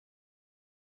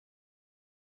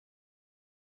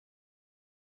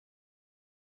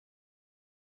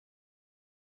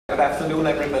afternoon,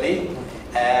 everybody.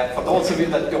 For those of you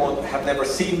that have never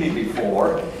seen me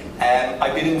before,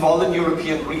 I've been involved in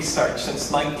European research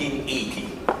since 1980.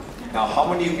 Now, how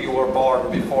many of you were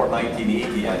born before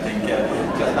 1980? I think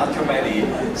just not too many.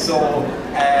 So,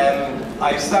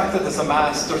 I started as a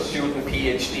master's student,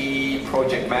 PhD,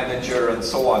 project manager, and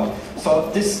so on. So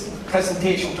this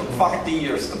presentation took 40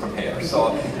 years to prepare. So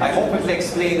I hope it will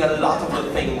explain a lot of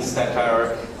the things that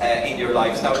are in your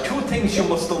lives. Now, two things you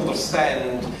must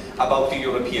understand about the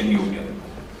European Union.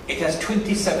 It has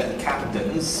 27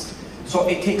 captains, so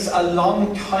it takes a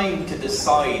long time to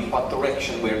decide what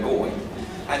direction we're going.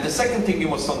 And the second thing you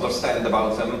must understand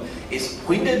about them is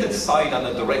when they decide on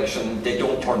a direction, they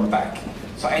don't turn back.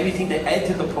 So anything they add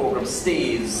to the program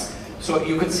stays. So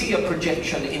you can see a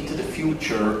projection into the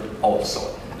future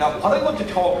also. Now, what I want to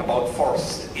talk about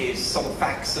first is some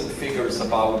facts and figures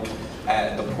about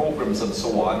the programs and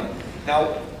so on.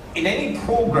 Now, in any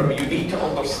program, you need to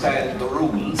understand the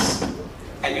rules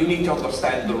and you need to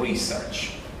understand the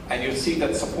research. And you'll see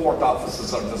that support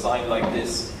offices are designed like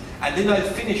this. And then I'll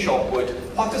finish up with,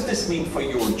 what does this mean for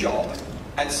your job?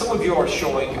 And some of you are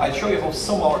showing, I'll show you how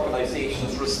some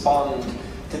organizations respond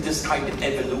to this kind of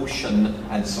evolution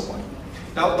and so on.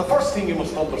 Now, the first thing you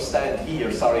must understand here,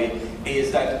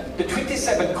 is that the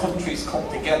 27 countries come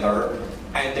together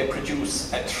and they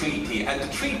produce a treaty. And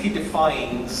the treaty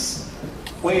defines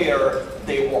where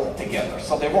they work together.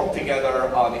 So they work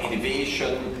together on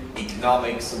innovation,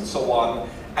 economics, and so on.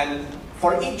 And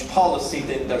for each policy,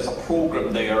 then there's a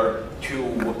program there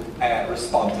to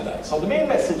respond to that. So the main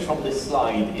message from this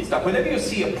slide is that whenever you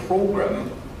see a program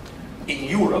in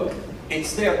Europe,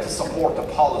 it's there to support a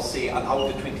policy on how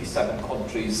the 27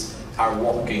 countries are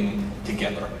working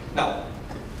together. Now,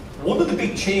 one of the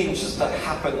big changes that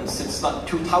happened since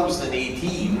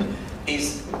 2018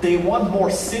 is they want more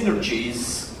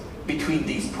synergies between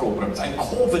these programs, and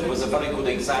COVID was a very good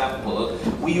example.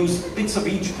 We used bits of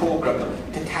each program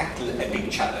to tackle a big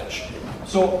challenge.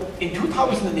 So in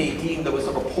 2018 there was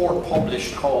a report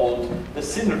published called the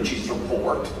Synergies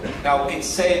Report. Now it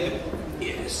said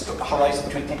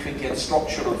Horizon 2020 and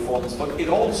structural funds, but it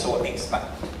also expanded.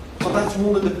 So that's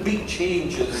one of the big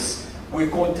changes we're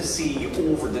going to see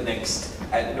over the next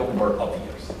number of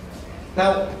years.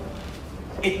 Now,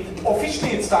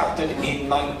 officially it started in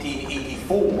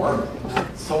 1984,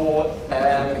 so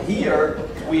here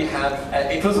we have,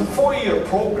 it was a 4-year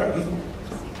program,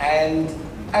 and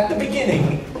at the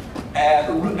beginning,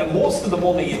 most of the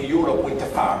money in Europe went to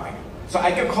farming. So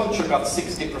agriculture got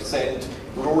 60%,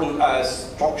 rural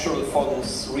structural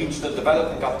funds, regional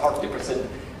development got 30%,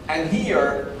 and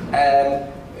here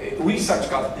research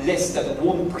got less than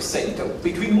 1%,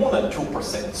 between 1 and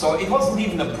 2%. So it wasn't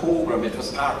even a program, it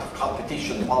was part of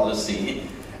competition policy.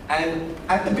 And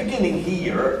at the beginning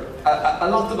here, a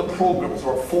lot of the programs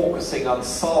were focusing on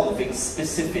solving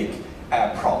specific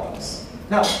problems.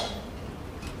 Now,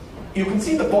 you can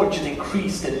see the budget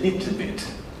increased a little bit,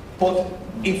 but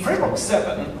in Framework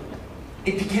 7,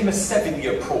 it became a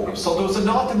 7-year program. So there was an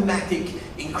automatic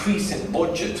increase in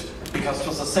budget because it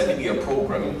was a 7-year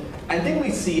program. And then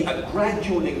we see a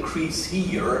gradual increase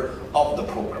here of the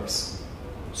programs.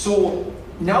 So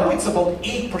now it's about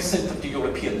 8% of the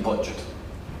European budget.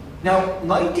 Now,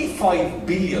 95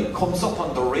 billion comes up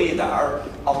on the radar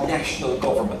of national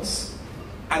governments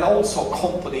and also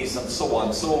companies and so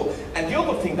on. So, and the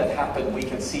other thing that happened we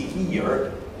can see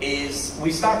here is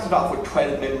we started off with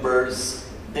 12 members,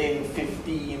 then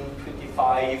 15,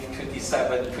 25,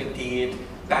 27, 28,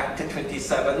 back to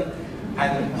 27.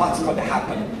 And what's going to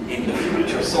happen in the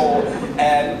future. So,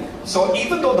 so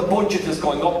even though the budget is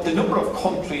going up, the number of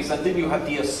countries, and then you have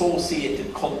the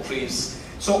associated countries.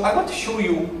 So I want to show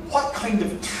you what kind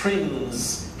of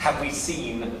trends have we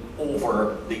seen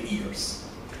over the years.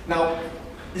 Now,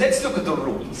 let's look at the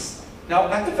rules. Now,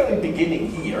 at the very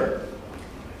beginning here,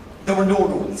 there were no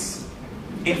rules.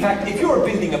 In fact, if you were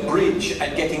building a bridge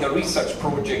and getting a research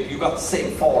project, you got the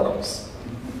same forums.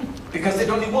 Because there'd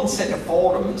only one set of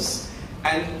forums.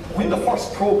 And when the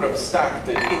first program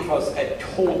started, it was a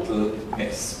total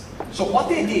mess. So what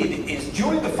they did is,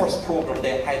 during the first program,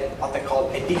 they had what they call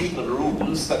additional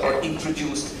rules that were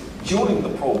introduced during the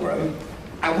program.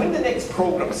 And when the next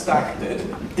program started,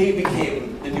 they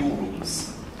became the new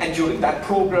rules. And during that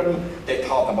program, they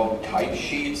talk about type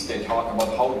sheets, they talk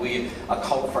about how do we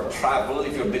account for travel.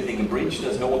 If you're building a bridge,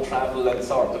 there's no travel, and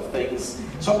sort of things.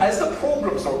 So as the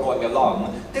programs were going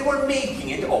along, they were making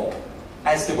it up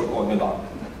as they were going along.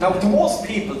 Now, to most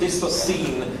people, this was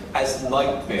seen as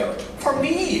nightmare. For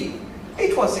me,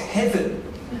 it was heaven,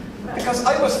 because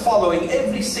I was following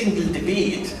every single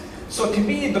debate. So to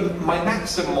me, my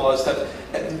maxim was that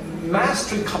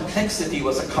mastering complexity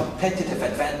was a competitive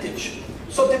advantage.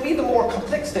 So they made it more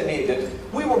complex they made it.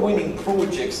 We were winning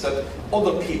projects that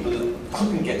other people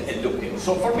couldn't get a look in.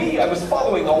 So for me, I was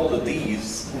following all of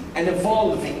these and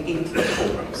evolving into the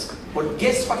programs. But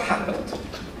guess what happened?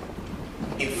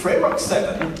 In Framework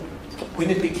 7, when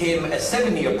it became a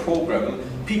 7-year program,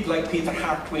 people like Peter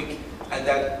Hartwig and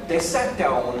that, they sat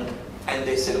down and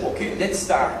they said, okay, let's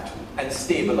start and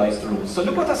stabilize the rules. So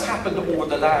look what has happened over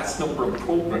the last number of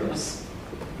programs.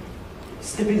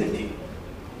 Stability.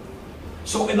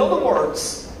 So in other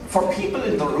words, for people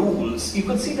in the rules, you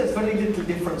can see there's very little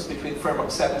difference between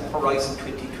Framework 7, Horizon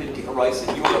 2020,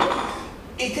 Horizon Europe.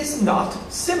 It is not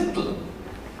simple.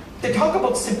 They talk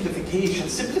about simplification.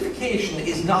 Simplification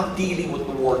is not dealing with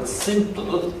the word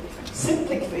simple.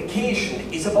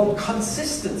 Simplification is about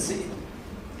consistency.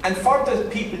 And for the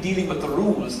people dealing with the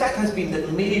rules, that has been the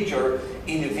major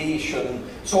innovation.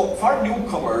 So for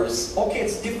newcomers, okay,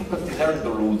 it's difficult to learn the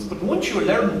rules, but once you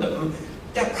learn them,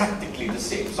 they're practically the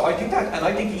same. So I think that, and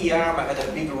I think EARMA had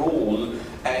a big role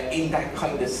in that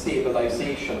kind of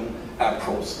stabilization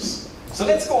process. So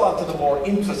let's go on to the more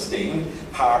interesting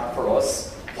part for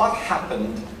us. What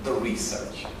happened, the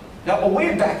research. Now,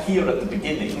 way back here at the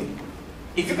beginning,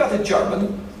 if you got a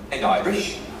German, an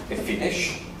Irish, a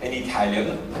Finnish, an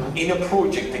Italian in a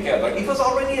project together, it was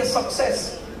already a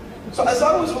success. So as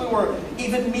long as we were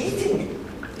even meeting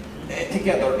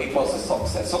together, it was a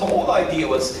success. So the whole idea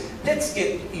was, let's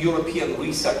get European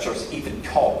researchers even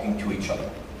talking to each other.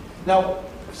 Now,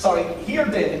 here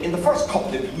then, in the first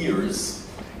couple of years,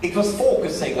 it was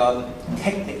focusing on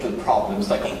technical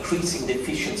problems like increasing the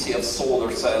efficiency of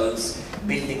solar cells,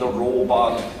 building a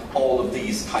robot, all of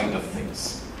these kind of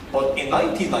things. But in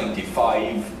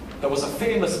 1995, there was a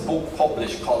famous book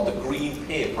published called The Green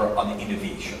Paper on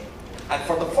Innovation. And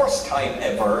for the first time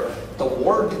ever, the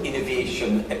word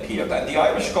innovation appeared. And the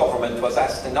Irish government was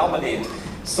asked to nominate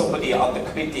somebody on the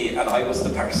committee, and I was the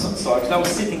person. So I was now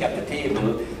sitting at the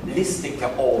table listening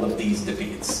to all of these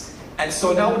debates. And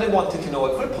so now they wanted to know,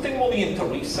 if we're putting money into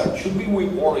research, should we be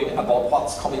worried about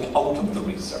what's coming out of the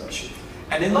research?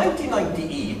 And in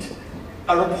 1998,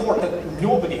 a report that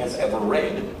nobody has ever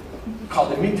read,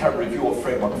 called the Midterm Review of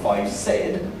Framework 5,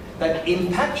 said that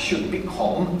impact should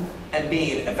become a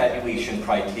main evaluation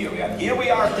criteria. And here we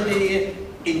are today,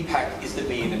 impact is the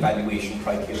main evaluation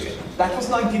criteria. That was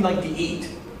 1998.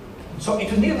 So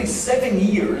it was nearly 7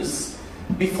 years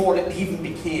before it even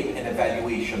became an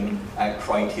evaluation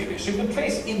criteria. So you can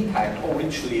trace impact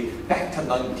originally back to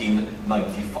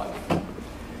 1995.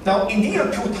 Now, in the year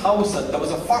 2000, there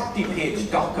was a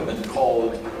 40-page document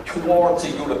called Towards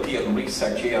a European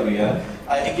Research Area.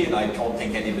 Again, I don't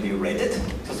think anybody read it.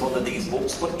 It was one of these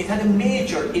books, but it had a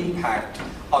major impact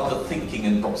on the thinking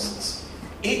in Brussels.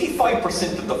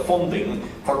 85% of the funding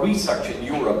for research in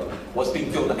Europe was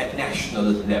being done at national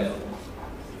level.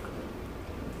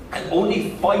 And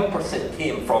only 5%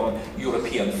 came from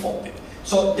European funding.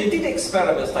 So they did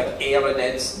experiments like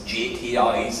ARNets,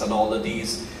 JTIs, and all of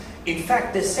these. In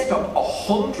fact, they set up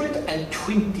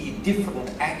 120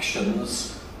 different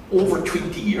actions over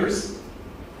 20 years.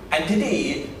 And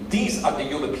today, these are the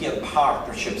European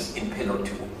partnerships in Pillar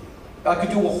 2. I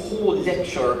could do a whole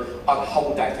lecture on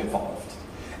how that evolved.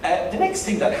 The next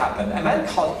thing that happened, a man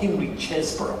called Henry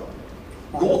Chesborough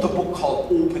wrote a book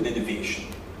called Open Innovation.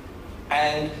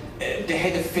 And the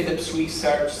head of Philips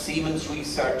Research, Siemens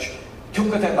Research, took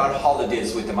it on our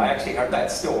holidays with him. I actually heard that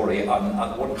story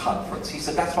on one conference. He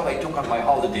said, that's what I took on my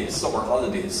holidays, summer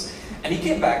holidays. And he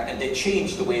came back and they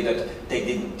changed the way that they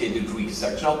did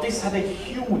research. Now, this had a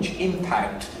huge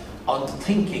impact on the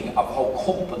thinking of how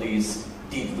companies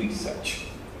did research.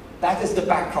 That is the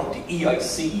background to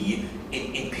EIC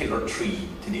in Pillar 3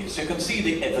 today. So you can see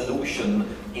the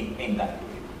evolution in that way.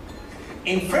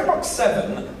 In Framework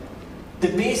 7, the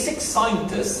basic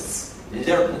scientists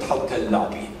learned how to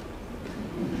lobby.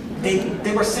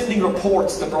 They were sending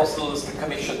reports to Brussels, the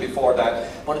Commission before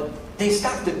that, but they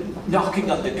started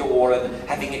knocking on the door and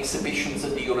having exhibitions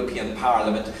at the European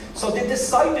Parliament. So they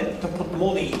decided to put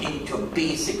money into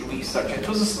basic research. It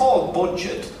was a small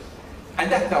budget,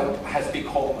 and that now has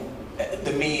become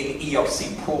the main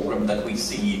ERC program that we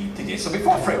see today. So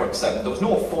before Framework 7, there was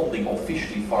no funding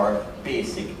officially for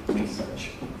basic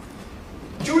research.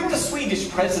 During the Swedish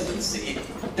presidency,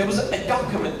 there was a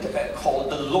document called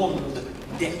the Lund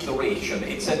Declaration.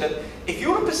 It said that if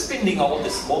Europe is spending all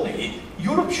this money,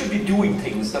 Europe should be doing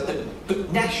things that the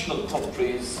national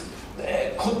countries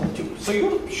couldn't do. So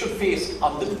Europe should face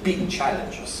on the big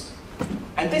challenges.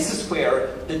 And this is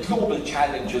where the global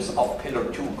challenges of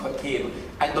Pillar 2 came.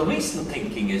 And the recent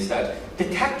thinking is that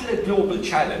to tackle a global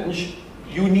challenge,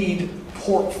 you need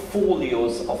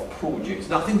portfolios of projects,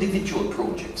 not individual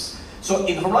projects. So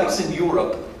in Horizon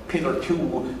Europe, Pillar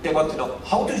 2, they want to know,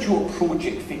 how does your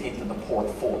project fit into the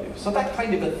portfolio? So that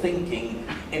kind of a thinking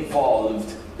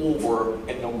evolved over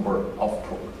a number of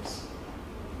programs.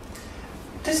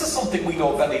 This is something we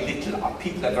know very little of,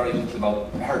 people have very little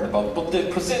heard about, but the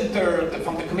presenter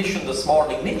from the Commission this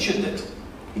morning mentioned it.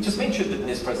 He just mentioned it in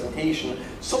his presentation,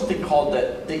 something called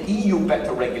the EU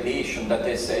Better Regulation, that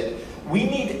they said, we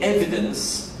need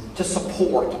evidence to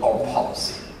support our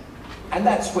policy. And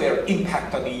that's where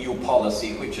impact on EU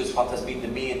policy, which is what has been the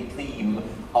main theme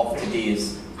of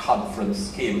today's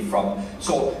conference, came from.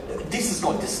 So this is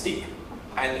going to stay.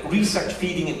 And research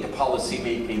feeding into policy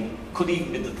making could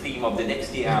even be the theme of the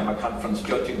next EARMA conference,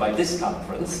 judging by this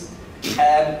conference.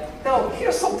 Now,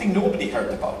 here's something nobody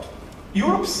heard about.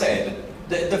 Europe said,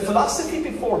 the philosophy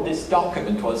before this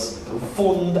document was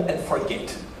fund and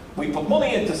forget. We put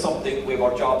money into something, we have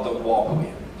our job done, walk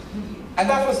away. And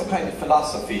that was the kind of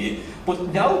philosophy. But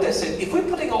now they said, if we're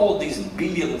putting all these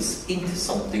billions into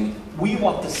something, we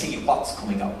want to see what's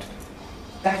coming out.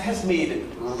 That has made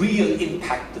real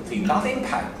impact the theme. Not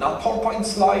impact, not PowerPoint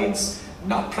slides,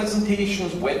 not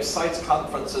presentations, websites,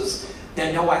 conferences.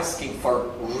 They're now asking for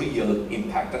real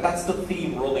impact. And that's the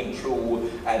theme running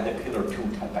through the Pillar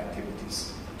 2 type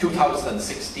activities.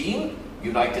 2016,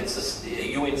 UN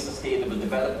Sustainable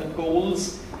Development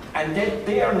Goals, and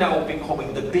they are now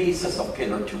becoming the basis of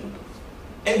Pillar 2.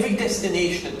 Every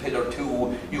destination in Pillar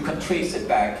 2, you can trace it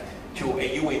back to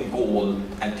a UN goal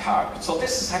and target. So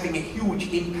this is having a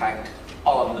huge impact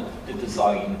on the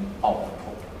design of the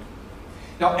program.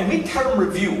 Now, a midterm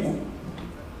review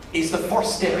is the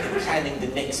first step in planning the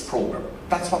next program.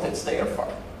 That's what it's there for.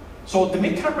 So the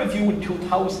midterm review in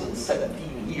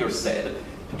 2017 here said,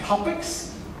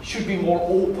 topics should be more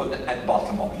open and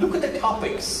bottom up. Look at the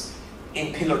topics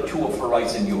in Pillar 2 of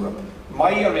Horizon Europe.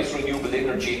 My area is renewable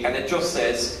energy, and it just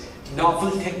says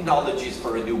novel technologies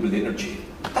for renewable energy.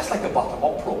 That's like a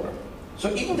bottom-up program.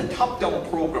 So even the top-down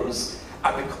programs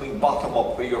are becoming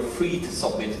bottom-up, where you're free to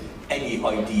submit any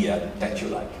idea that you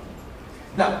like.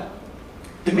 Now,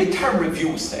 the midterm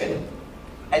review said,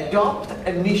 adopt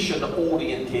a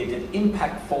mission-oriented,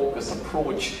 impact-focused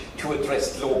approach to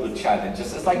address global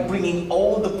challenges. It's like bringing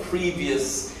all the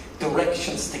previous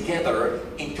directions together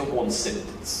into one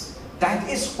sentence. That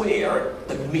is where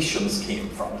the missions came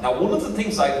from. Now, one of the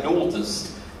things I've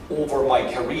noticed over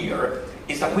my career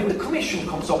is that when the Commission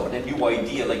comes up with a new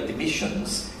idea like the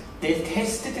missions, they'll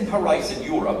test it in Horizon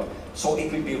Europe so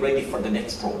it will be ready for the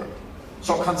next program.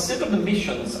 So consider the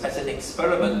missions as an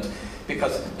experiment,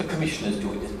 because the Commission is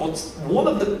doing this. But one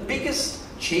of the biggest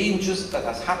changes that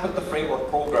has happened to the framework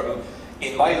program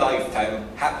in my lifetime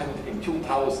happened in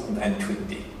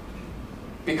 2020.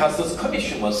 Because this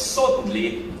Commission was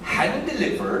suddenly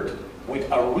hand-delivered with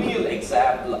a real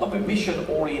example of a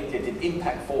mission-oriented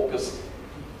impact focus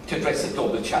to address a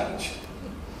global challenge.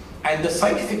 And the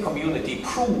scientific community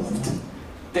proved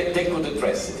that they could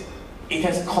address it. It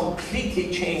has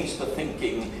completely changed the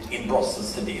thinking in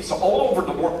Brussels today. So all over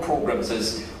the work programs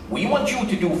is, we want you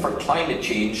to do for climate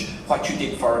change what you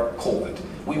did for COVID.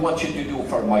 We want you to do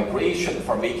for migration,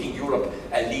 for making Europe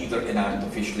a leader in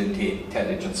artificial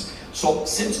intelligence. So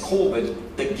since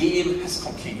COVID, the game has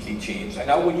completely changed. And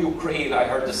now in Ukraine, I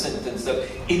heard the sentence that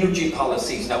energy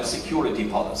policy is now security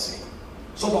policy.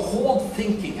 So the whole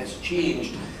thinking has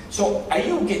changed. So are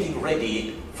you getting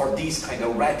ready for these kind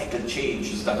of radical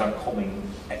changes that are coming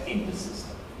in the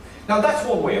system? Now that's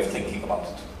one way of thinking about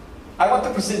it. I want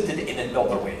to present it in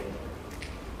another way.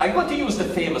 I'm going to use the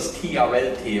famous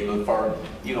TRL table for,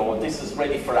 this is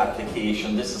ready for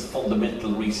application, this is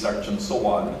fundamental research, and so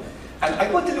on. And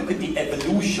I'm going to look at the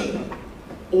evolution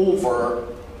over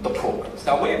the programs.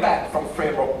 Now, way back from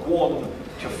Framework 1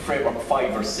 to Framework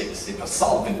 5 or 6, it was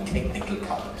solving technical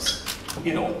problems,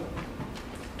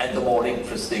 and the more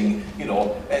interesting,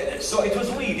 so it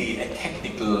was really a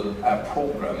technical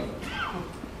program.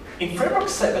 In Framework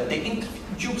 7, they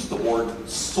introduced the word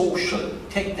social,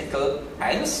 technical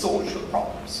and social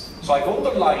problems. So I've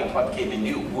underlined what came in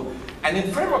new. And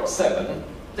in Framework 7,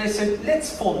 they said,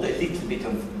 let's fund a little bit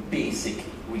of basic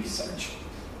research.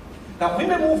 Now, when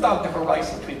we moved on to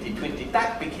Horizon 2020,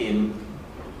 that became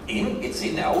in. It's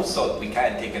in now, so we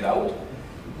can't take it out.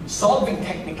 Solving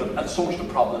technical and social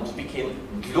problems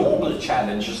became global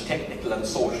challenges, technical and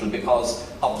social,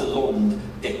 because of the Lund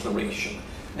Declaration.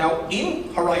 Now,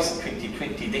 in Horizon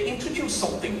 2020, they introduced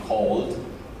something called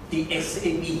the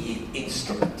SME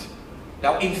instrument.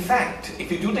 Now, in fact, if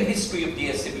you do the history of the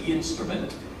SME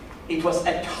instrument, it was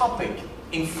a topic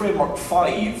in Framework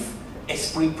 5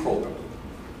 Esprit program.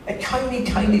 a tiny,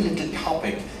 tiny little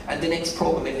topic, and the next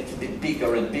program a little bit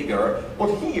bigger and bigger.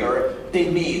 But here, they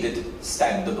made it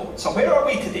standalone. So where are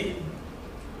we today?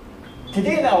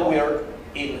 Today now we're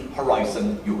in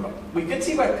Horizon Europe. We can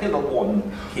see where Pillar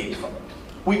 1 came from.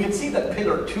 We can see that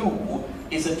Pillar 2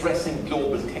 is addressing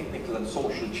global technical and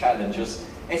social challenges.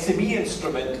 SME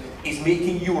instrument is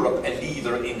making Europe a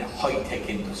leader in high-tech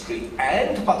industry.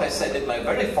 And what I said in my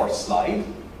very first slide,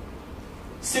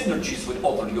 synergies with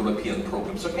other European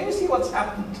programs. So can you see what's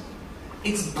happened?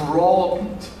 It's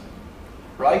broadened,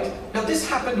 right? Now this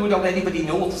happened without anybody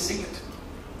noticing it,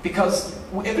 because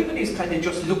everybody's kind of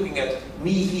just looking at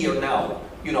me here now.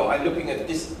 You know, I'm looking at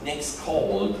this next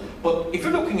call, but if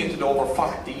you're looking at it over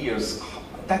 40 years,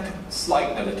 that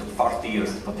slide now, it took 40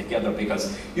 years to put together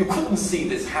because you couldn't see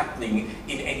this happening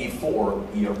in any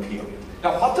 4-year period.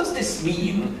 Now, what does this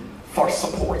mean for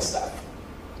support staff?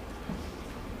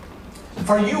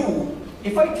 For you,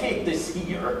 if I take this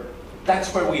here,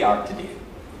 that's where we are today.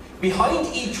 Behind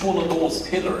each one of those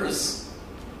pillars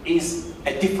is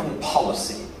a different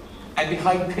policy. And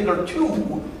behind Pillar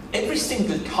 2, every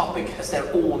single topic has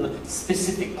their own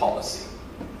specific policy.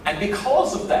 And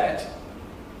because of that,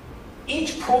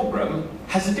 each program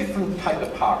has a different type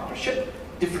of partnership,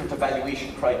 different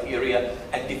evaluation criteria,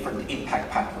 and different impact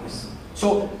patterns.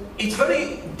 So it's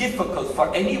very difficult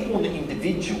for any one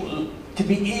individual to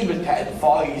be able to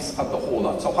advise on the whole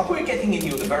lot. So what we're getting in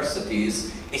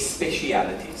universities is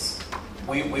specialities.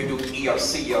 We're doing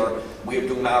ERC or we're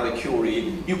doing Marie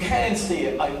Curie. You can't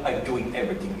say I'm doing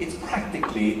everything. It's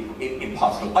practically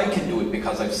impossible. I can do it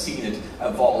because I've seen it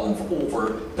evolve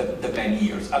over the many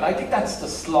years. And I think that's the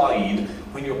slide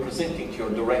when you're presenting to your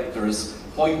directors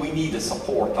why we need a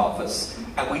support office.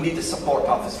 And we need a support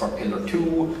office for Pillar 2,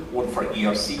 one for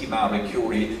ERC, Marie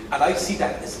Curie. And I see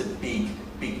that as the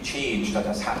big change that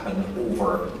has happened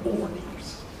over the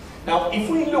years. Now, if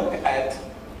we look at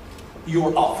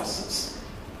your offices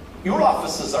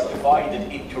are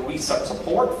divided into research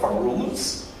support for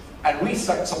rules and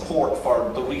research support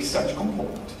for the research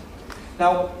component.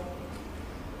 Now,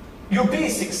 your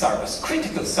basic service,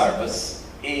 critical service,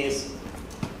 is,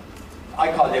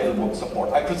 I call level 1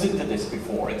 support. I presented this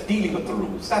before. It's dealing with the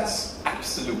rules. That's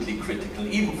absolutely critical,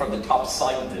 even for the top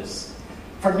scientists.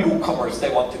 For newcomers, they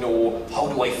want to know, how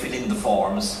do I fill in the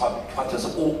forms? What does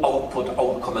output,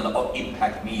 outcome, and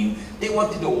impact mean? They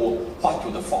want to know, what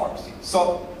do the forms mean?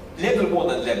 So, level 1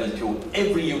 and level 2,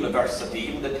 every university,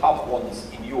 even the top ones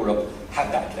in Europe,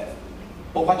 have that level.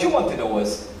 But what you want to know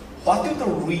is, what do the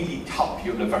really top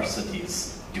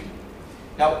universities do?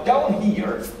 Now, down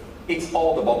here, it's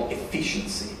all about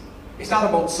efficiency. It's not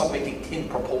about submitting 10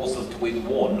 proposals to win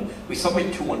 1. We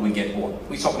submit 2 and we get 1.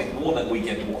 We submit 1 and we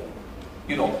get 1.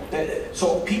 You know,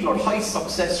 so people are high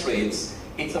success rates.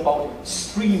 It's about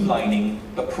streamlining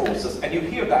the process, and you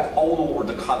hear that all over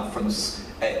the conference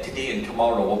today and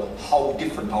tomorrow, how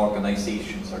different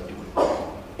organizations are doing.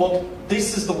 But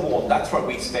this is the one, that's where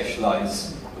we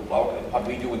specialize. What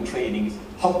we do in training is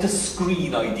how to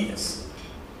screen ideas.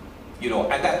 You know,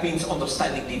 and that means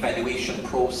understanding the evaluation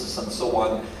process and so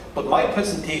on. But my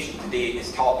presentation today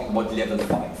is talking about level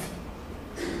 5.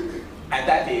 And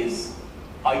that is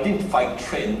identifying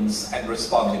trends and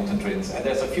responding to trends. And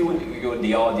there's a few of you in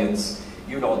the audience,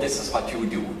 you know, this is what you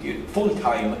do. You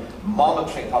full-time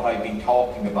monitoring what I've been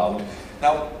talking about.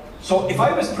 Now, so if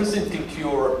I was presenting to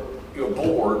your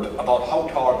board about how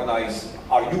to organize,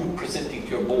 are you presenting to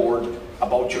your board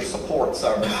about your support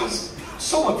services?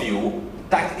 Some of you,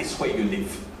 that is where you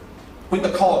live. When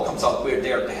the call comes out, we're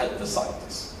there to help the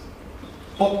scientists.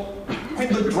 But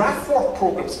when the draft work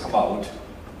programs come out,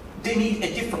 they need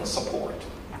a different support.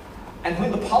 And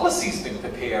when the policy's been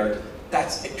prepared,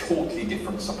 that's a totally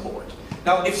different support.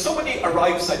 Now, if somebody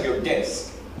arrives on your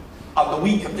desk on the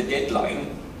week of the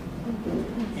deadline,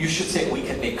 you should say, we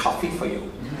can make coffee for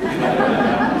you. You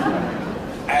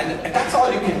know? And that's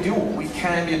all you can do. We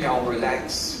calm you down,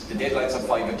 relax. The deadline's at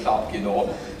 5 o'clock, you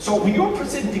know. So when you're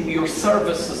presenting your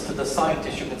services to the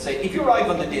scientist, you can say, if you arrive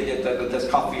on the day that there's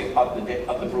coffee on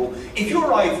the brew, if you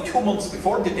arrive 2 months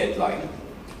before the deadline,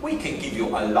 we can give you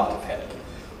a lot of help.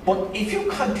 But if you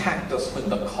contact us when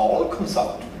the call comes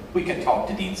out, we can talk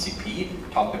to the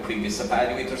NCP, talk to previous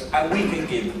evaluators, and we can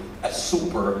give a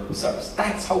super service.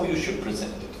 That's how you should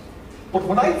present it. But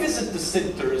when I visit the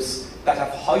centres that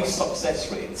have high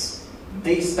success rates,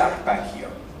 they start back here.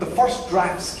 The first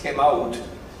drafts came out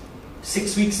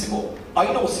 6 weeks ago.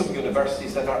 I know some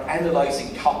universities that are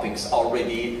analysing topics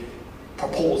already,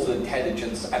 proposal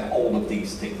intelligence and all of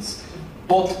these things.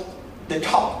 But the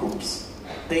top groups,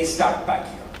 they start back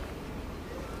here.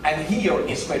 And here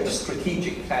is where the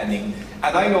strategic planning,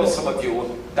 and I know some of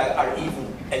you that are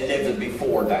even a level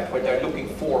before that, where they're looking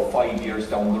 4 or 5 years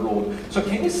down the road. So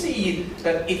can you see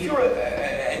that if you're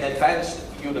an advanced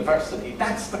university,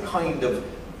 that's the kind of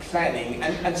planning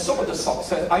and some of the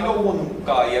success. I know one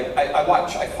guy,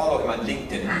 I follow him on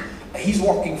LinkedIn, he's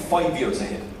working 5 years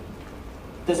ahead.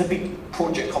 There's a big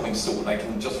project coming soon, I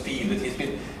can just feel it. He's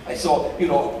been, so, you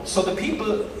know, so the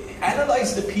people,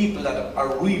 analyze the people that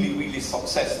are really, really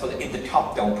successful in the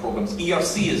top-down programs.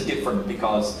 ERC is different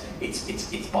because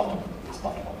it's bottom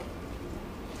up.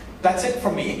 That's it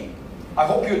from me. I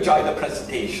hope you enjoyed the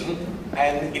presentation,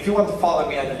 and if you want to follow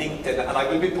me on LinkedIn, and I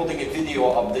will be putting a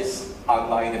video of this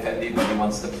online if anybody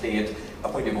wants to play it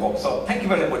when you go home. So thank you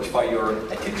very much for your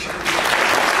attention.